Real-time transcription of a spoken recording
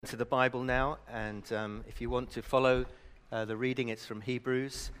To the Bible now, and if you want to follow the reading, it's from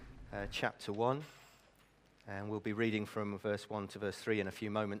Hebrews chapter 1, and we'll be reading from verse 1 to verse 3 in a few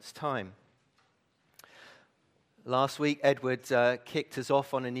moments' time. Last week, Edward kicked us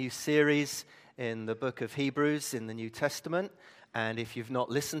off on a new series in the book of Hebrews in the New Testament, and if you've not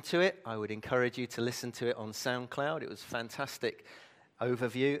listened to it, I would encourage you to listen to it on SoundCloud. It was a fantastic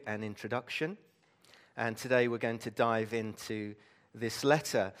overview and introduction, and today we're going to dive into this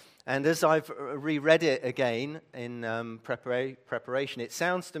letter. And as I've reread it again in preparation, it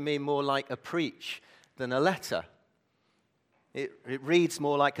sounds to me more like a preach than a letter. It reads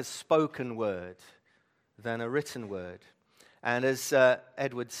more like a spoken word than a written word. And as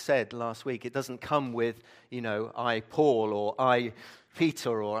Edward said last week, it doesn't come with, I Paul or I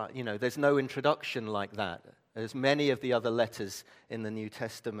Peter or, there's no introduction like that, as many of the other letters in the New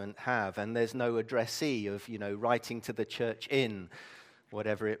Testament have. And there's no addressee of, writing to the church in,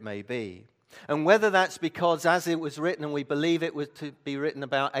 whatever it may be. And whether that's because as it was written, and we believe it was to be written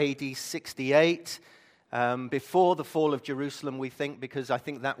about AD 68, before the fall of Jerusalem, we think, because I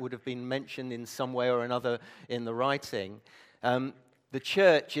think that would have been mentioned in some way or another in the writing, the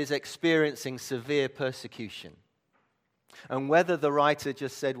church is experiencing severe persecution. And whether the writer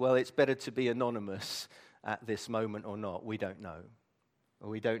just said, well, it's better to be anonymous at this moment or not, we don't know.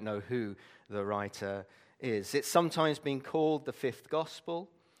 We don't know who the writer is. It's sometimes been called the fifth gospel,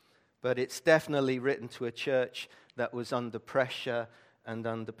 but it's definitely written to a church that was under pressure and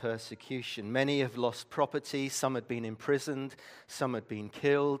under persecution. Many have lost property, some had been imprisoned, some had been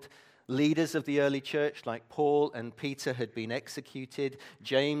killed. Leaders of the early church like Paul and Peter had been executed.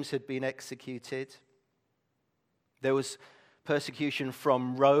 James had been executed. There was persecution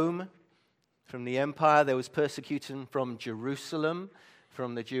from Rome, from the empire. There was persecution from Jerusalem,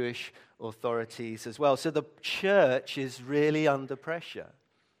 from the Jewish authorities as well. So the church is really under pressure.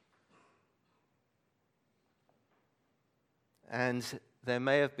 And there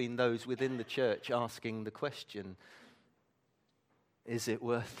may have been those within the church asking the question, is it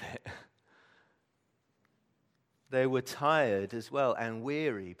worth it? They were tired as well and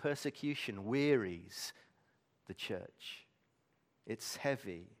weary. Persecution wearies the church. It's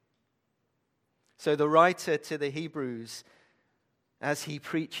heavy. So the writer to the Hebrews, as he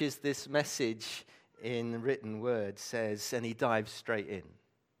preaches this message in written word, says, and he dives straight in,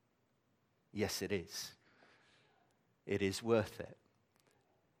 yes, it is. It is worth it,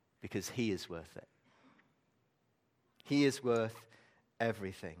 because he is worth it. He is worth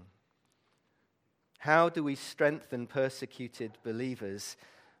everything. How do we strengthen persecuted believers?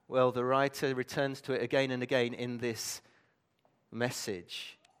 Well, the writer returns to it again and again in this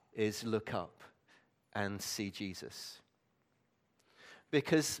message, is look up and see Jesus.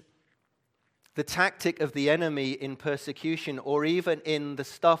 Because the tactic of the enemy in persecution, or even in the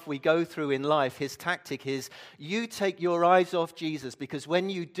stuff we go through in life, his tactic is you take your eyes off Jesus, because when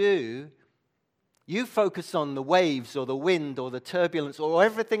you do, you focus on the waves or the wind or the turbulence or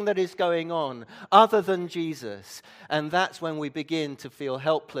everything that is going on other than Jesus. And that's when we begin to feel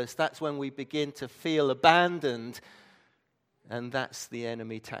helpless. That's when we begin to feel abandoned. And that's the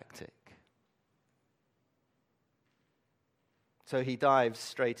enemy tactic. So he dives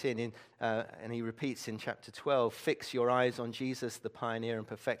straight in and he repeats in chapter 12, fix your eyes on Jesus, the pioneer and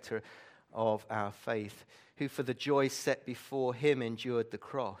perfecter of our faith, who for the joy set before him endured the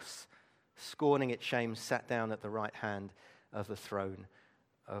cross, scorning its shame, sat down at the right hand of the throne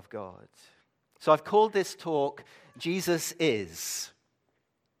of God. So I've called this talk, Jesus Is.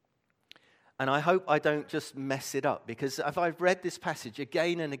 And I hope I don't just mess it up, because if I've read this passage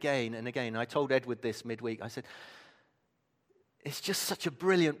again and again and again, I told Edward this midweek, I said, it's just such a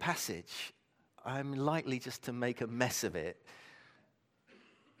brilliant passage. I'm likely just to make a mess of it.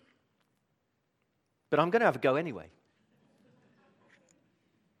 But I'm going to have a go anyway.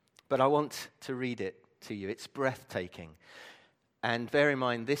 But I want to read it to you. It's breathtaking. And bear in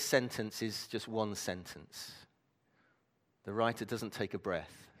mind, this sentence is just one sentence. The writer doesn't take a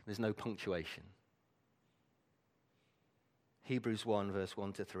breath. There's no punctuation. Hebrews 1, verse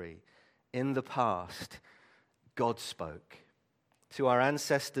 1 to 3. In the past, God spoke to our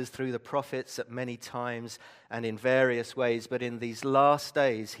ancestors through the prophets at many times and in various ways, but in these last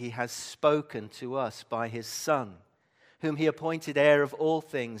days he has spoken to us by his Son, whom he appointed heir of all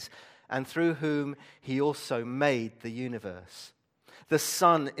things, and through whom he also made the universe. The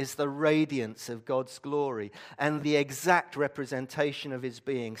Son is the radiance of God's glory and the exact representation of his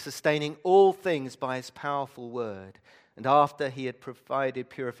being, sustaining all things by his powerful word. And after he had provided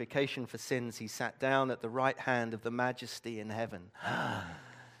purification for sins, he sat down at the right hand of the Majesty in heaven.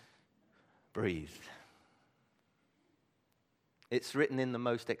 Breathe. It's written in the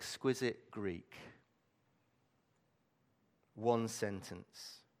most exquisite Greek. One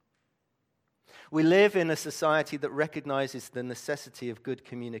sentence. We live in a society that recognizes the necessity of good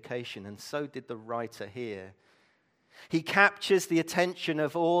communication, and so did the writer here. He captures the attention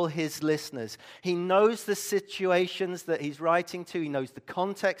of all his listeners. He knows the situations that he's writing to. He knows the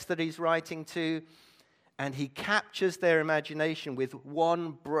context that he's writing to. And he captures their imagination with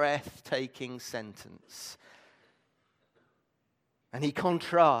one breathtaking sentence. And he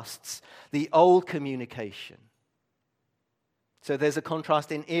contrasts the old communication. So there's a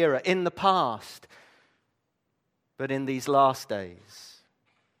contrast in era, in the past, but in these last days.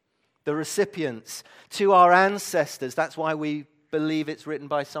 The recipients to our ancestors, that's why we believe it's written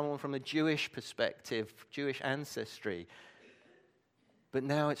by someone from a Jewish perspective, Jewish ancestry. But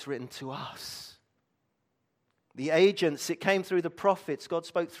now it's written to us. The agents, it came through the prophets. God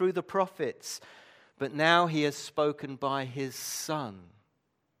spoke through the prophets. But now he has spoken by his Son.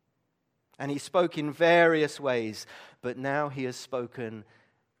 And he spoke in various ways. But now he has spoken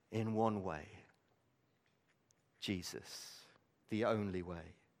in one way. Jesus, the only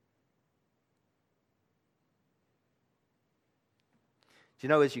way. Do you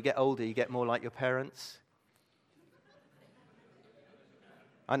know as you get older, you get more like your parents?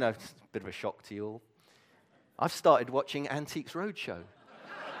 I know it's a bit of a shock to you all. I've started watching Antiques Roadshow.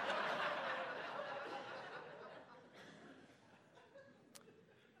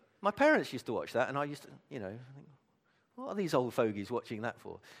 My parents used to watch that, and I used to, think, what are these old fogies watching that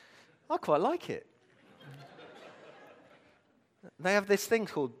for? I quite like it. They have this thing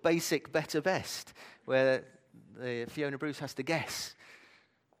called Basic, Better, Best, where Fiona Bruce has to guess.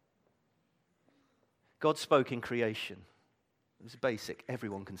 God spoke in creation. It was basic,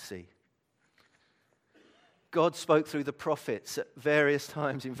 everyone can see. God spoke through the prophets at various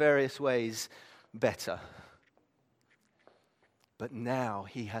times, in various ways, better. But now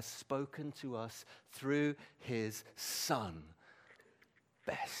he has spoken to us through his Son,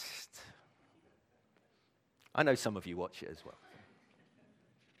 best. I know some of you watch it as well.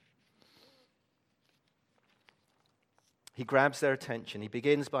 He grabs their attention. He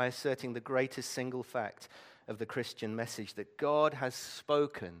begins by asserting the greatest single fact of the Christian message, that God has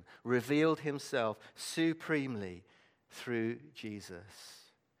spoken, revealed himself supremely through Jesus.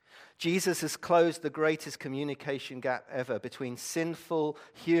 Jesus has closed the greatest communication gap ever between sinful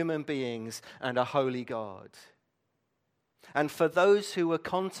human beings and a holy God. And for those who were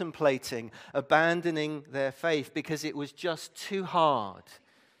contemplating abandoning their faith because it was just too hard,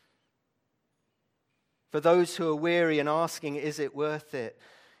 for those who are weary and asking, is it worth it?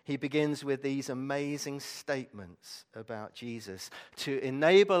 He begins with these amazing statements about Jesus to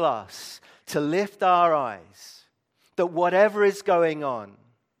enable us to lift our eyes, that whatever is going on,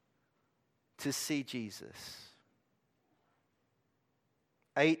 to see Jesus.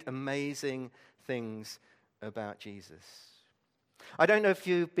 8 amazing things about Jesus. I don't know if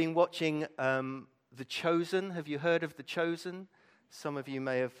you've been watching The Chosen. Have you heard of The Chosen? Some of you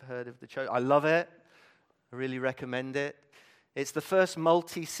may have heard of The Chosen. I love it. I really recommend it. It's the first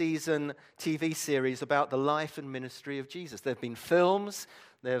multi-season TV series about the life and ministry of Jesus. There have been films.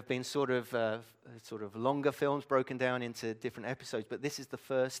 There have been sort of longer films broken down into different episodes, but this is the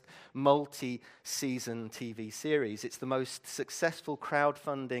first multi-season TV series. It's the most successful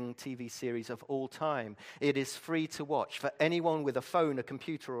crowdfunding TV series of all time. It is free to watch for anyone with a phone, a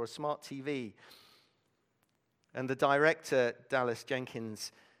computer, or a smart TV. And the director, Dallas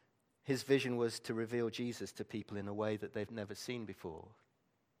Jenkins, his vision was to reveal Jesus to people in a way that they've never seen before,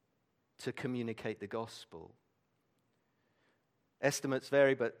 to communicate the gospel. Estimates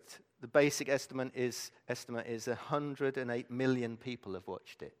vary, but the basic estimate is 108 million people have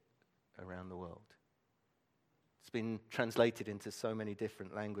watched it around the world. It's been translated into so many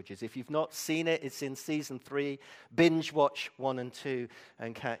different languages. If you've not seen it, it's in season 3. Binge watch 1 and 2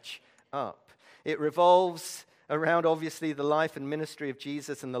 and catch up. It revolves around, obviously, the life and ministry of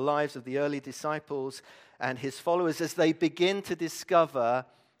Jesus and the lives of the early disciples and his followers as they begin to discover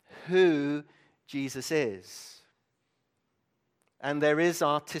who Jesus is. And there is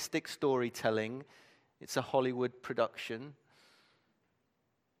artistic storytelling. It's a Hollywood production,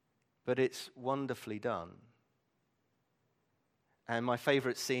 but it's wonderfully done. And my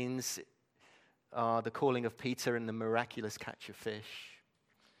favorite scenes are the calling of Peter and the miraculous catch of fish.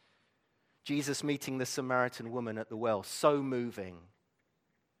 Jesus meeting the Samaritan woman at the well, so moving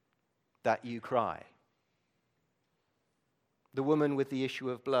that you cry. The woman with the issue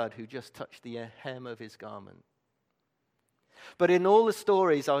of blood who just touched the hem of his garment. But in all the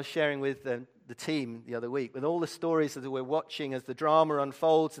stories I was sharing with the team the other week, with all the stories that we're watching as the drama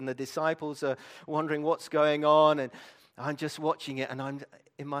unfolds and the disciples are wondering what's going on, and I'm just watching it, and I'm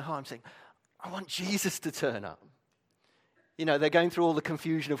in my heart, I'm saying, I want Jesus to turn up. You know, they're going through all the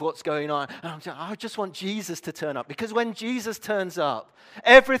confusion of what's going on. And I'm saying, I just want Jesus to turn up. Because when Jesus turns up,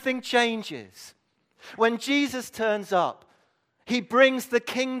 everything changes. When Jesus turns up, he brings the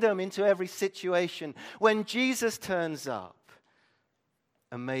kingdom into every situation. When Jesus turns up,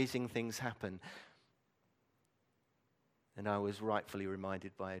 amazing things happen. And I was rightfully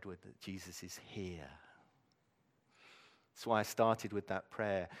reminded by Edward that Jesus is here. That's why I started with that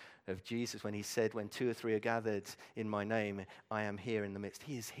prayer of Jesus when he said, when 2 or 3 are gathered in my name, I am here in the midst.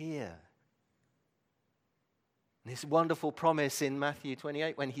 He is here. And this wonderful promise in Matthew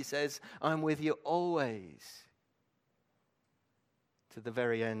 28 when he says, I'm with you always to the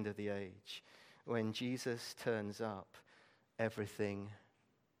very end of the age. When Jesus turns up, everything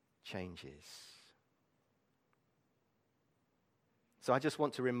changes. So I just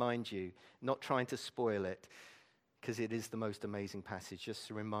want to remind you, not trying to spoil it, because it is the most amazing passage, just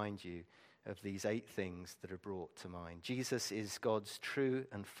to remind you of these 8 things that are brought to mind. Jesus is God's true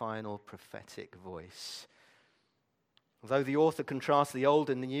and final prophetic voice. Although the author contrasts the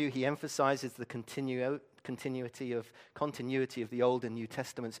old and the new, he emphasizes the continuity of the Old and New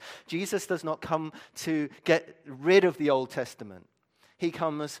Testaments. Jesus does not come to get rid of the Old Testament. He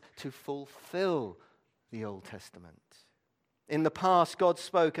comes to fulfill the Old Testament. In the past, God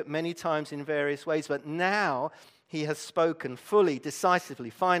spoke at many times in various ways, but now he has spoken fully, decisively,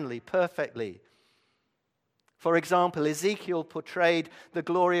 finally, perfectly. For example, Ezekiel portrayed the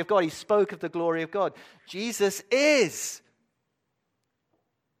glory of God. He spoke of the glory of God. Jesus is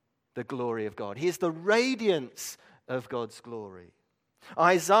the glory of God. He is the radiance of God's glory.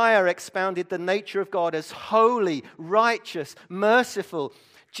 Isaiah expounded the nature of God as holy, righteous, merciful.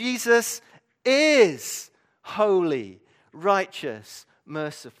 Jesus is holy, righteous,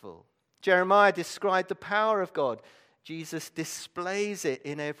 merciful. Jeremiah described the power of God. Jesus displays it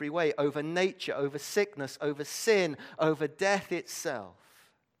in every way, over nature, over sickness, over sin, over death itself.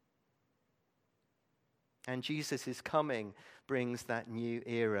 And Jesus' coming brings that new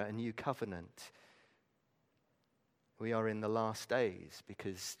era, a new covenant. We are in the last days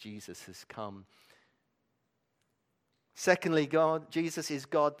because Jesus has come. Secondly, Jesus is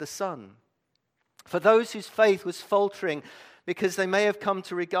God the Son. For those whose faith was faltering, because they may have come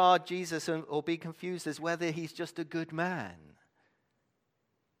to regard Jesus or be confused as whether he's just a good man.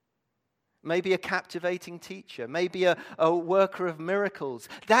 Maybe a captivating teacher. Maybe a worker of miracles.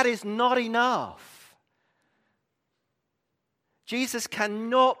 That is not enough. Jesus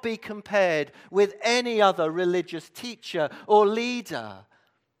cannot be compared with any other religious teacher or leader.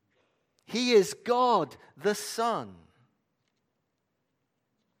 He is God the Son.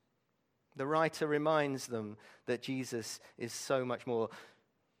 The writer reminds them that Jesus is so much more,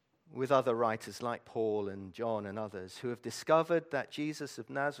 with other writers like Paul and John and others who have discovered that Jesus of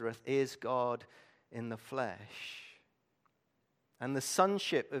Nazareth is God in the flesh. And the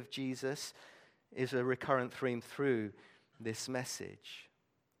sonship of Jesus is a recurrent theme through this message.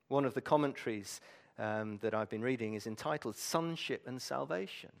 One of the commentaries that I've been reading is entitled Sonship and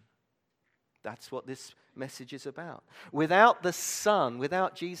Salvation. That's what this message is about. Without the Son,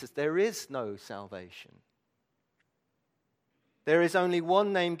 without Jesus, there is no salvation. There is only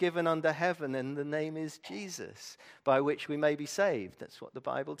one name given under heaven, and the name is Jesus, by which we may be saved. That's what the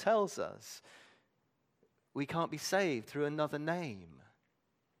Bible tells us. We can't be saved through another name.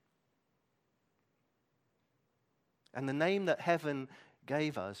 And the name that heaven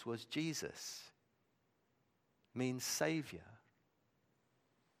gave us was Jesus. Means Savior.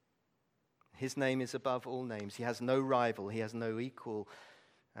 His name is above all names. He has no rival. He has no equal.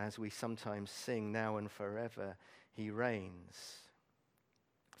 As we sometimes sing, now and forever he reigns.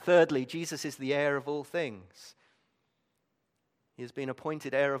 Thirdly, Jesus is the heir of all things. He has been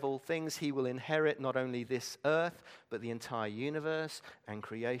appointed heir of all things. He will inherit not only this earth, but the entire universe and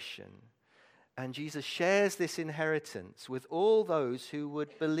creation. And Jesus shares this inheritance with all those who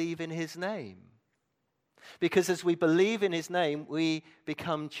would believe in his name. Because as we believe in his name, we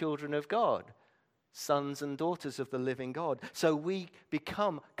become children of God, sons and daughters of the living God. So we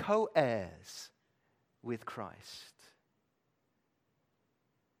become co-heirs with Christ.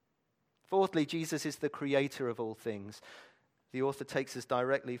 Fourthly, Jesus is the creator of all things. The author takes us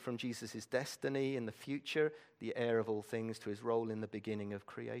directly from Jesus' destiny in the future, the heir of all things, to his role in the beginning of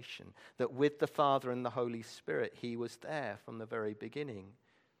creation. That with the Father and the Holy Spirit, he was there from the very beginning.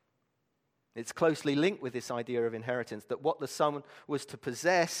 It's closely linked with this idea of inheritance, that what the Son was to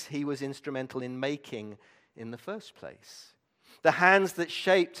possess, he was instrumental in making in the first place. The hands that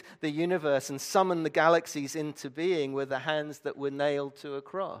shaped the universe and summoned the galaxies into being were the hands that were nailed to a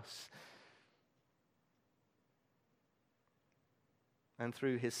cross. and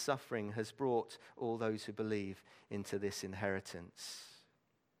through his suffering has brought all those who believe into this inheritance.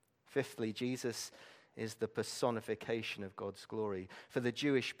 Fifthly, Jesus is the personification of God's glory. For the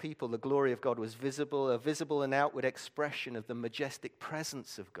Jewish people, the glory of God was visible, a visible and outward expression of the majestic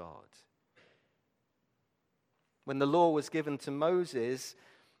presence of God. When the law was given to Moses,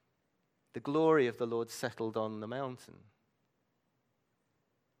 the glory of the Lord settled on the mountain.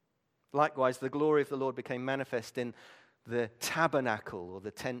 Likewise, the glory of the Lord became manifest in the tabernacle, or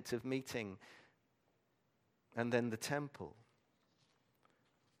the tent of meeting, and then the temple.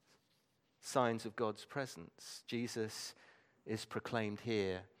 Signs of God's presence. Jesus is proclaimed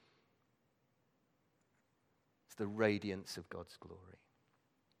here as the radiance of God's glory.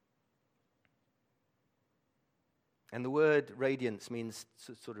 And the word radiance means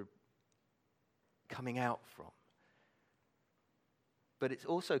sort of coming out from. But it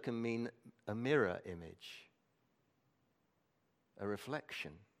also can mean a mirror image, a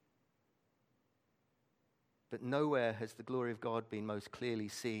reflection. But nowhere has the glory of God been most clearly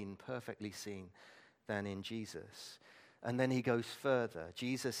seen, perfectly seen, than in Jesus. And then he goes further.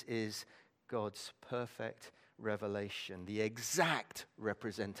 Jesus is God's perfect revelation, the exact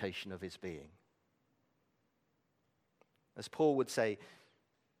representation of his being. As Paul would say,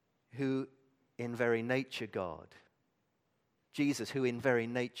 who in very nature God. Jesus, who in very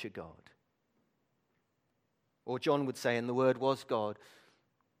nature God. Or John would say, and the Word was God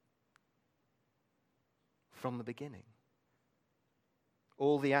from the beginning.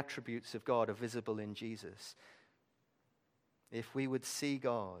 All the attributes of God are visible in Jesus. If we would see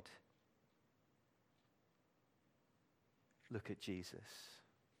God, look at Jesus.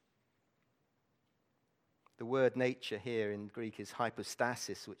 The word nature here in Greek is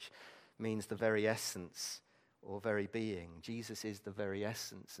hypostasis, which means the very essence or very being. Jesus is the very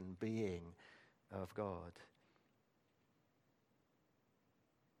essence and being of God.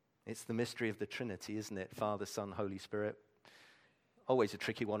 It's the mystery of the Trinity, isn't it? Father, Son, Holy Spirit. Always a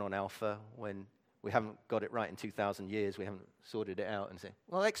tricky one on Alpha when we haven't got it right in 2,000 years. We haven't sorted it out and say,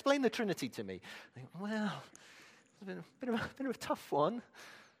 well, explain the Trinity to me. I think, well, it's been a bit of a tough one.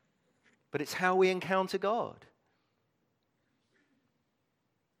 But it's how we encounter God.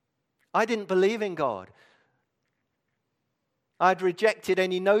 I didn't believe in God. I'd rejected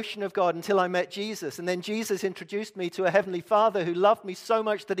any notion of God until I met Jesus. And then Jesus introduced me to a heavenly Father who loved me so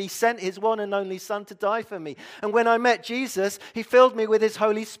much that he sent his one and only Son to die for me. And when I met Jesus, he filled me with his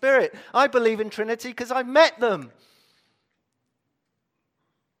Holy Spirit. I believe in Trinity because I met them.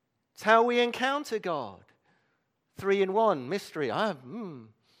 It's how we encounter God. 3 in 1, mystery.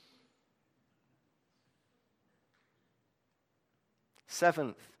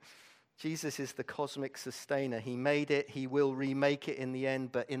 Seventh, Jesus is the cosmic sustainer. He made it, he will remake it in the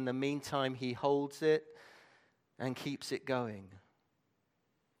end, but in the meantime, he holds it and keeps it going.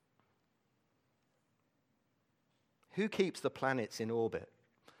 Who keeps the planets in orbit?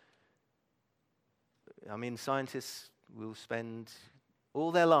 I mean, scientists will spend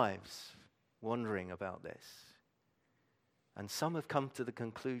all their lives wondering about this. And some have come to the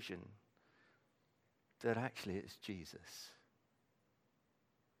conclusion that actually it's Jesus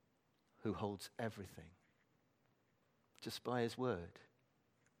who holds everything just by his word.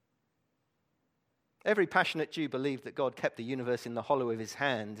 Every passionate Jew believed that God kept the universe in the hollow of his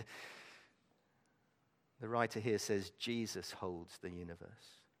hand. The writer here says Jesus holds the universe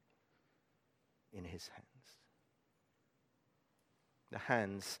in his hands. The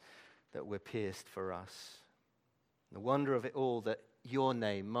hands that were pierced for us. The wonder of it all that your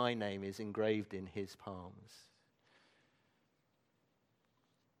name, my name, is engraved in his palms.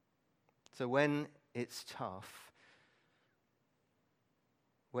 So when it's tough,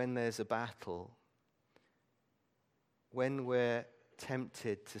 when there's a battle, when we're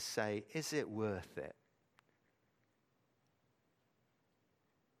tempted to say, is it worth it?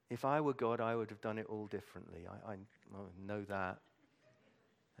 If I were God, I would have done it all differently. I know that.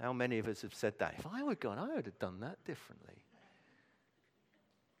 How many of us have said that? If I were God, I would have done that differently.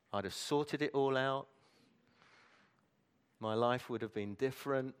 I'd have sorted it all out. My life would have been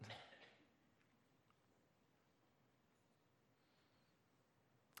different.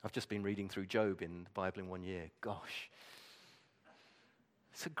 I've just been reading through Job in the Bible in 1 year. Gosh.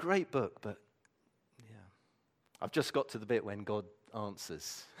 It's a great book, but yeah. I've just got to the bit when God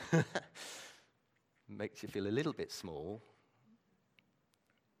answers. Makes you feel a little bit small.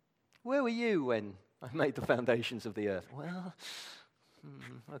 Where were you when I made the foundations of the earth? Well,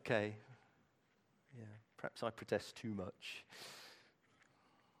 okay. Yeah, perhaps I protest too much.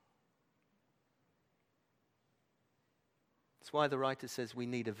 That's why the writer says we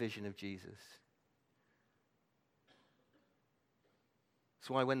need a vision of Jesus. That's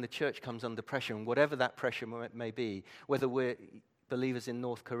why when the church comes under pressure, and whatever that pressure may be, whether we're believers in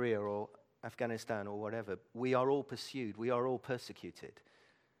North Korea or Afghanistan or whatever, we are all pursued, we are all persecuted.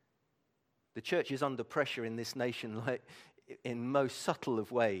 The church is under pressure in this nation like in most subtle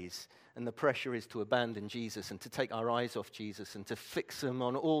of ways, and the pressure is to abandon Jesus and to take our eyes off Jesus and to fix them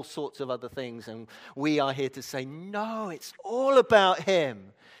on all sorts of other things, and we are here to say, no, it's all about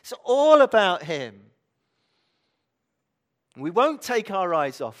him. It's all about him. We won't take our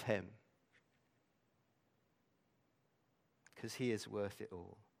eyes off him because he is worth it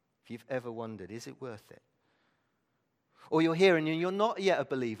all. If you've ever wondered, is it worth it? Or you're here and you're not yet a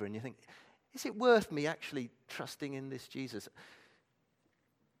believer and you think, is it worth me actually trusting in this Jesus?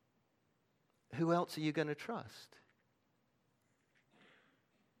 Who else are you going to trust?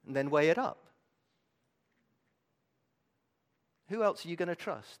 And then weigh it up. Who else are you going to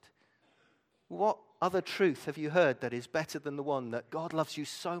trust? What other truth have you heard that is better than the one that God loves you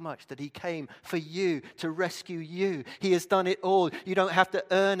so much that he came for you to rescue you? He has done it all. You don't have to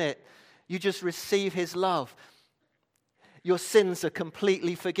earn it. You just receive his love. Your sins are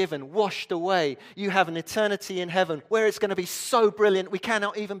completely forgiven, washed away. You have an eternity in heaven where it's going to be so brilliant we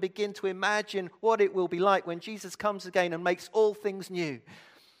cannot even begin to imagine what it will be like when Jesus comes again and makes all things new.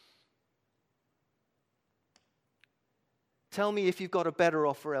 Tell me if you've got a better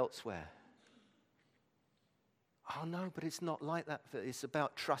offer elsewhere. Oh no, but it's not like that. It's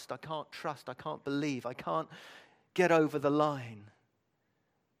about trust. I can't believe, I can't get over the line.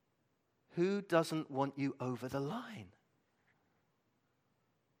 Who doesn't want you over the line?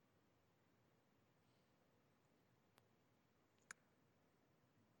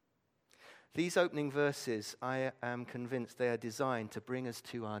 These opening verses, I am convinced they are designed to bring us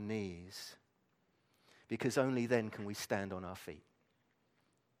to our knees, because only then can we stand on our feet.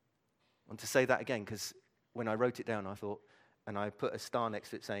 I want to say that again, because when I wrote it down, I thought, and I put a star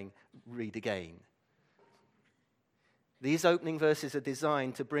next to it saying, read again. These opening verses are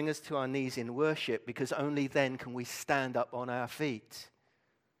designed to bring us to our knees in worship, because only then can we stand up on our feet.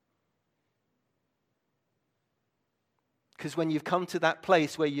 Because when you've come to that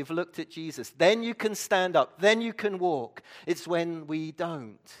place where you've looked at Jesus, then you can stand up, then you can walk. It's when we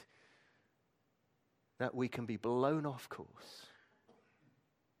don't that we can be blown off course.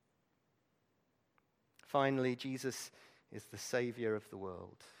 Finally, Jesus is the Savior of the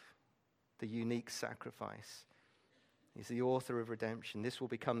world, the unique sacrifice. He's the author of redemption. This will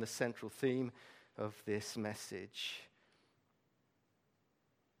become the central theme of this message.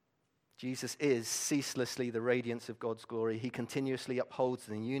 Jesus is ceaselessly the radiance of God's glory. He continuously upholds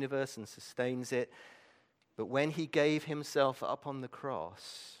the universe and sustains it. But when he gave himself up on the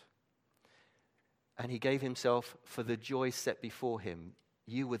cross, and he gave himself for the joy set before him,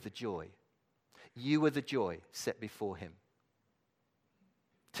 you were the joy. You were the joy set before him.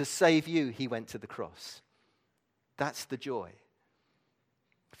 To save you, he went to the cross. That's the joy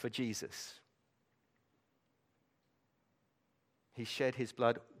for Jesus. He shed his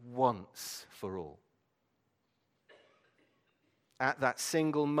blood once for all. At that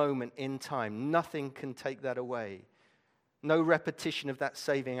single moment in time, nothing can take that away. No repetition of that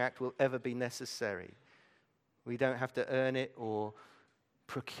saving act will ever be necessary. We don't have to earn it or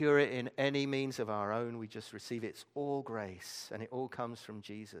procure it in any means of our own. We just receive it. It's all grace, and it all comes from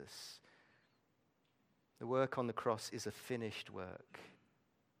Jesus. The work on the cross is a finished work.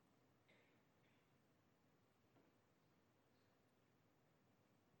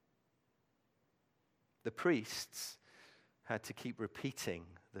 The priests had to keep repeating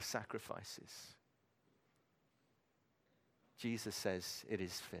the sacrifices. Jesus says, it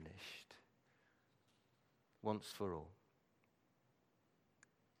is finished. Once for all.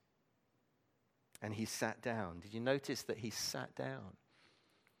 And he sat down. Did you notice that he sat down?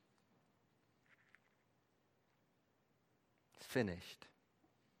 It's finished.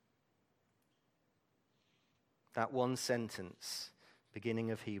 That one sentence,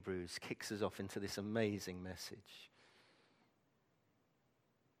 beginning of Hebrews, kicks us off into this amazing message.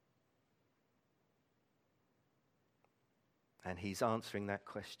 And he's answering that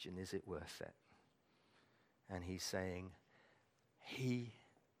question, is it worth it? And he's saying, he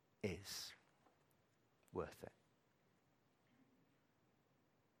is worth it.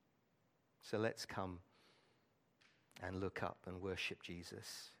 So let's come and look up and worship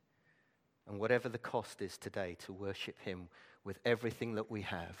Jesus. And whatever the cost is today, to worship him with everything that we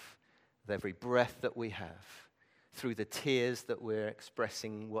have, with every breath that we have, through the tears that we're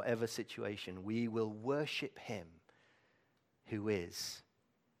expressing, whatever situation, we will worship him who is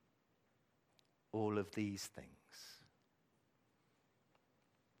all of these things.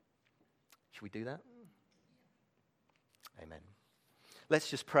 Should we do that? Amen. let's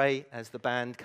just pray as the band